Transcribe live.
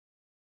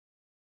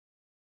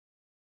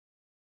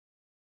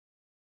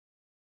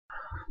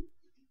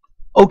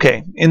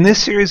Okay, in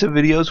this series of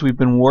videos we've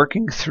been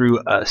working through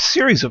a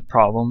series of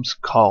problems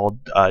called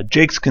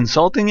Jake's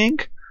Consulting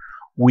Inc.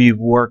 We've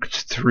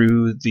worked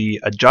through the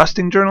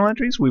adjusting journal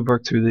entries, we've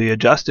worked through the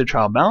adjusted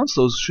trial balance,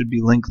 those should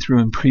be linked through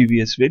in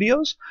previous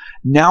videos.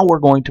 Now we're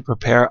going to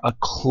prepare a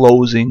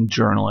closing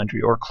journal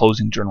entry or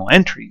closing journal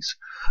entries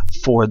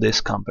for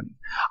this company.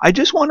 I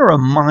just want to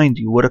remind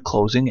you what a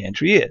closing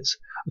entry is.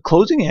 A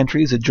closing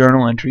entry is a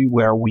journal entry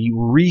where we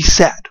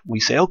reset. We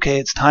say, okay,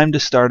 it's time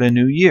to start a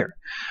new year.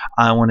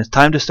 When it's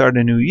time to start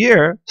a new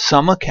year,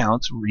 some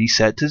accounts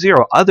reset to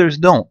zero. Others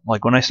don't.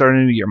 Like when I start a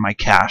new year, my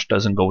cash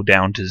doesn't go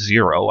down to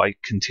zero. I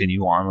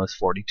continue on with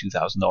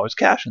 $42,000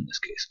 cash in this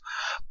case.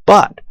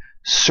 But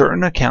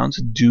certain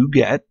accounts do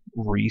get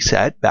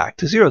reset back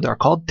to zero. They're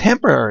called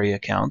temporary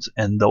accounts,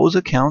 and those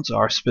accounts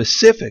are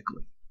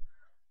specifically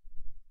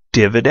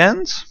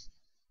dividends,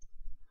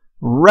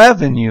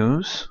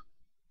 revenues,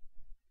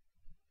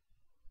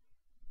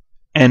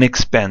 and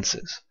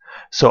expenses.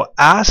 So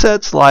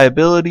assets,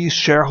 liabilities,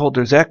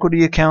 shareholders'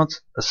 equity accounts,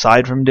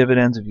 aside from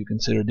dividends, if you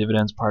consider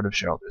dividends part of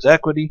shareholders'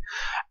 equity,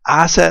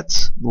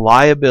 assets,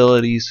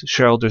 liabilities,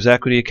 shareholders'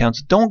 equity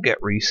accounts don't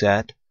get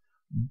reset,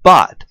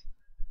 but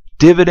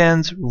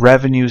dividends,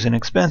 revenues, and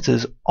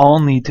expenses all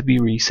need to be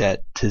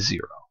reset to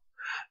zero.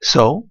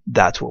 So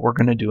that's what we're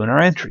going to do in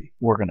our entry.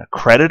 We're going to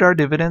credit our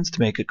dividends to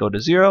make it go to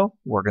zero.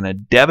 We're going to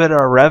debit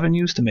our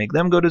revenues to make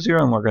them go to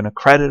zero. And we're going to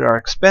credit our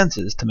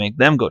expenses to make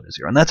them go to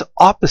zero. And that's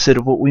opposite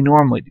of what we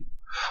normally do.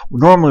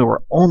 Normally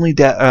we're only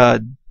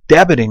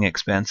debiting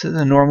expenses,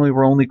 and normally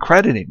we're only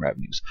crediting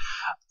revenues.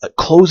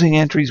 Closing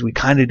entries, we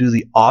kind of do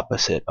the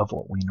opposite of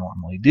what we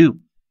normally do.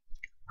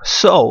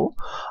 So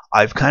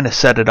I've kind of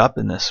set it up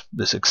in this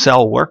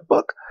Excel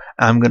workbook.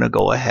 I'm going to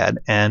go ahead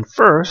and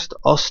first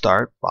I'll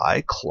start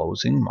by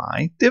closing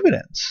my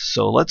dividends.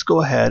 So let's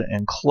go ahead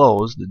and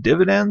close the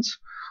dividends.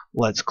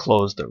 Let's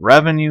close the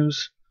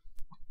revenues,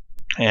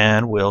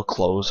 and we'll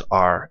close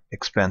our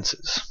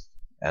expenses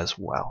as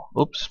well.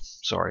 Oops,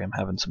 sorry, I'm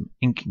having some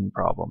inking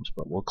problems,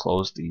 but we'll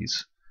close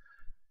these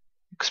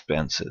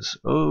expenses.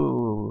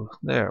 Oh,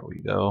 there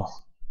we go.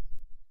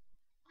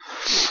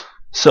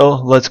 So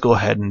let's go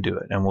ahead and do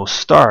it, and we'll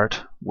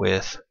start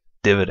with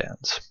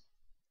dividends.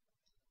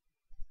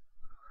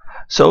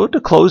 So to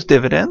close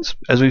dividends,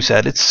 as we've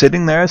said, it's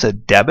sitting there as a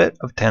debit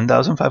of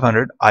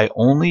 $10,500. I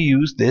only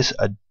use this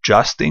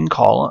adjusting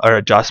column or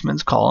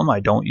adjustments column. I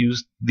don't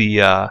use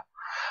the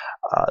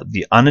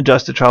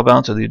unadjusted trial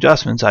balance or the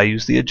adjustments. I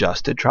use the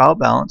adjusted trial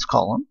balance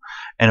column.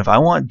 And if I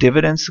want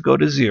dividends to go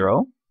to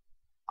zero,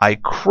 I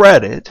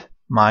credit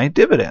my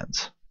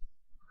dividends.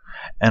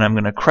 And I'm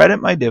going to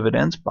credit my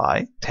dividends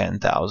by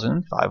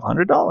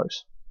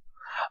 $10,500.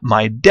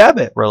 My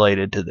debit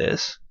related to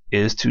this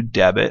is to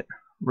debit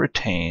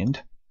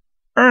retained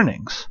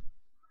earnings.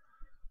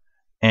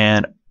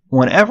 And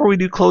whenever we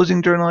do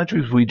closing journal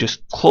entries, we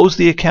just close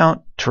the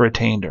account to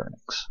retained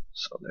earnings.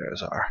 So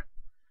there's our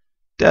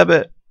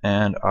debit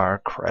and our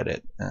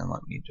credit, and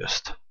let me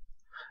just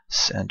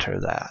center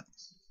that.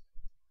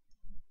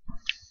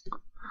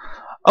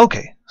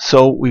 Okay,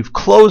 so we've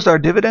closed our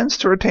dividends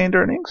to retained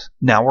earnings.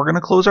 Now we're going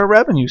to close our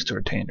revenues to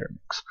retained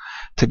earnings.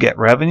 To get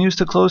revenues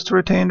to close to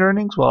retained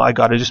earnings, well, I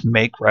got to just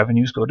make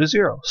revenues go to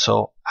zero.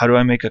 So how do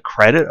I make a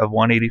credit of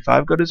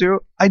 185 go to zero?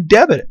 I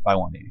debit it by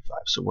 185.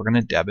 So we're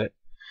going to debit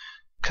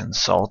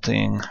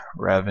consulting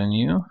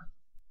revenue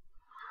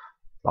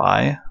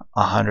by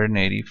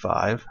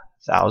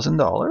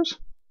 $185,000.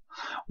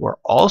 We're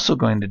also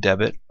going to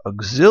debit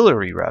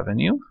auxiliary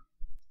revenue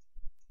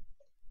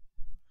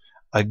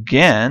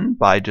again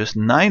by just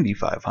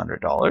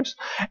 $9,500,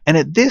 and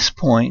at this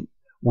point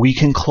we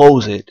can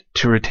close it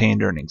to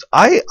retained earnings.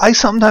 I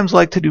sometimes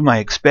like to do my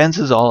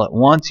expenses all at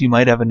once. You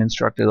might have an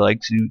instructor that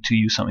likes to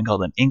use something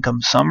called an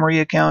income summary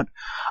account.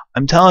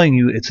 I'm telling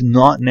you, it's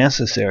not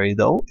necessary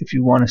though. If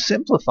you want to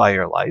simplify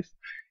your life,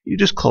 you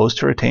just close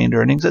to retained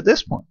earnings at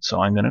this point.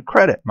 So I'm going to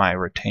credit my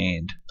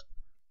retained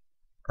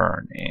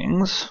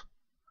earnings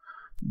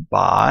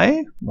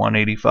by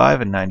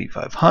 185 and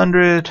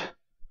 9,500.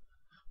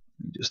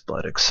 Just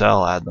let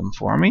Excel add them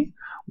for me.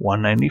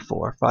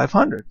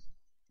 194,500.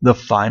 The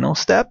final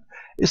step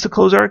is to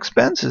close our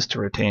expenses to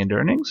retained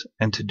earnings,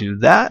 and to do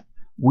that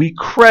we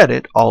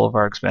credit all of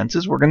our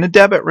expenses. We're going to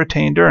debit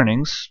retained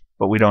earnings,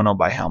 but we don't know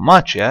by how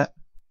much yet.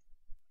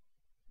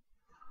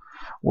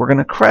 We're going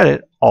to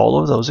credit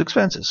all of those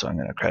expenses. So I'm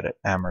going to credit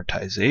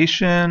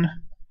amortization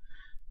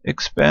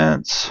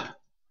expense,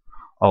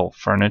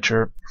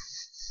 furniture,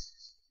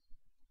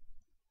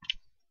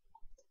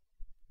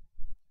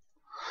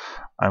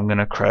 I'm going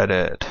to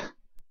credit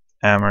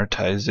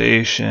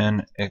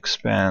amortization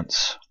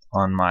expense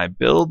on my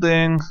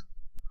building,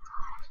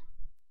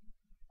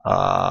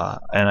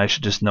 and I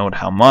should just note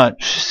how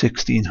much.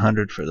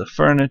 $1,600 for the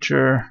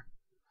furniture,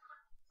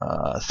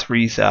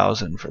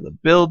 $3,000 for the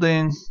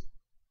building.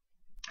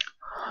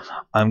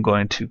 I'm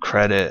going to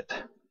credit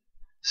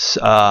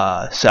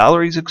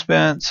salaries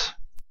expense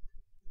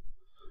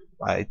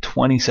by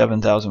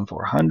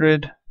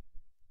 $27,400.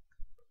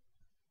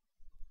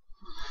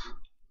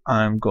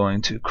 I'm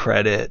going to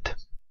credit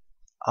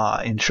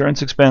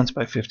Insurance expense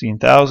by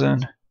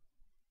 15,000.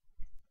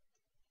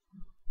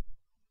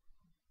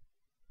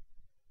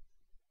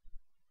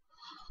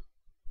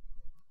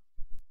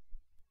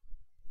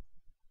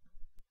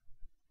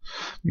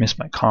 Missed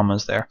my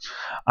commas there.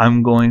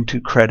 I'm going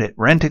to credit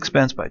rent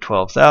expense by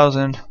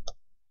 12,000.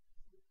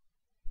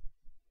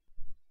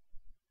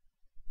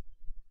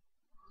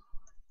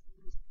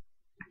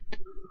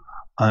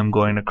 I'm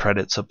going to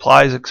credit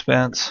supplies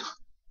expense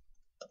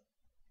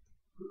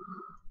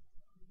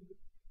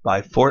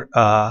by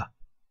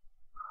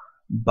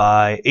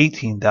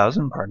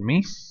 18,000. Pardon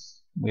me.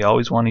 We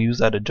always want to use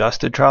that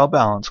adjusted trial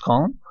balance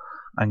column.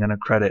 I'm going to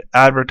credit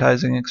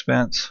advertising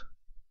expense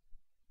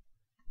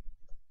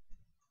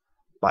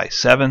by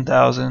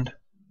 7,000.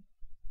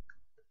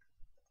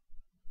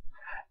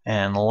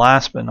 And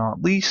last but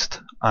not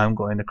least, I'm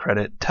going to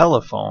credit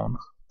telephone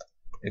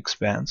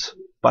expense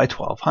by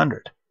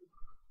 1,200.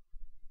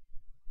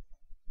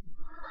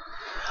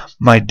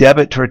 My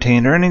debit to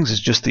retained earnings is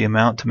just the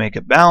amount to make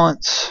it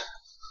balance.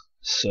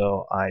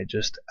 So I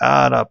just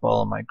add up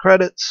all of my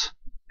credits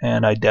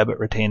and I debit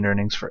retained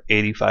earnings for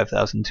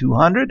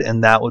 85,200,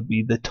 and that would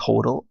be the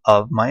total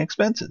of my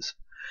expenses.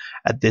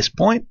 At this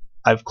point,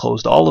 I've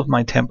closed all of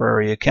my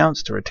temporary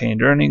accounts to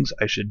retained earnings.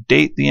 I should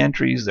date the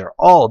entries. They're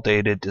all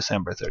dated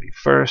December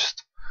 31st.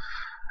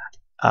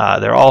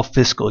 They're all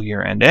fiscal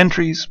year end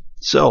entries.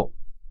 So,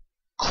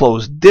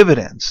 closed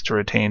dividends to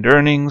retained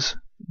earnings,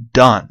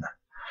 done.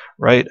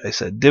 Right? I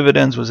said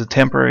dividends was a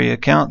temporary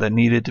account that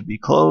needed to be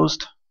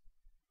closed.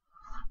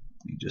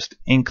 You just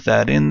ink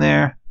that in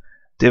there.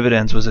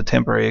 Dividends was a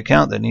temporary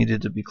account that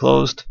needed to be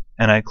closed,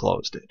 and I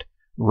closed it.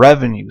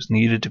 Revenues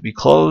needed to be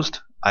closed.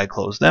 I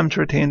closed them to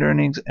retained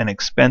earnings, and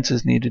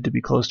expenses needed to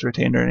be closed to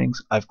retained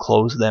earnings. I've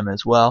closed them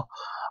as well.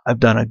 I've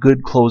done a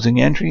good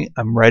closing entry.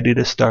 I'm ready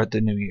to start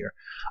the new year.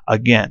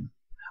 Again,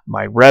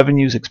 my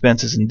revenues,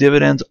 expenses, and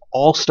dividends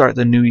all start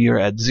the new year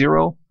at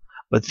 0,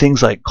 but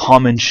things like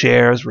common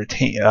shares,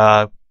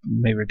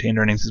 maybe retained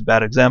earnings is a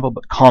bad example,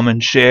 but common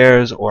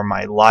shares or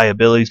my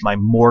liabilities, my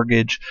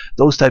mortgage,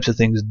 those types of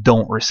things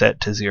don't reset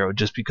to 0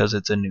 just because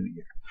it's a new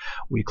year.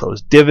 We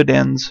close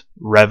dividends,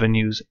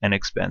 revenues, and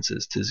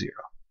expenses to 0.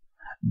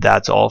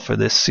 That's all for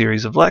this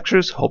series of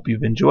lectures. Hope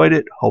you've enjoyed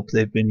it. Hope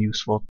they've been useful.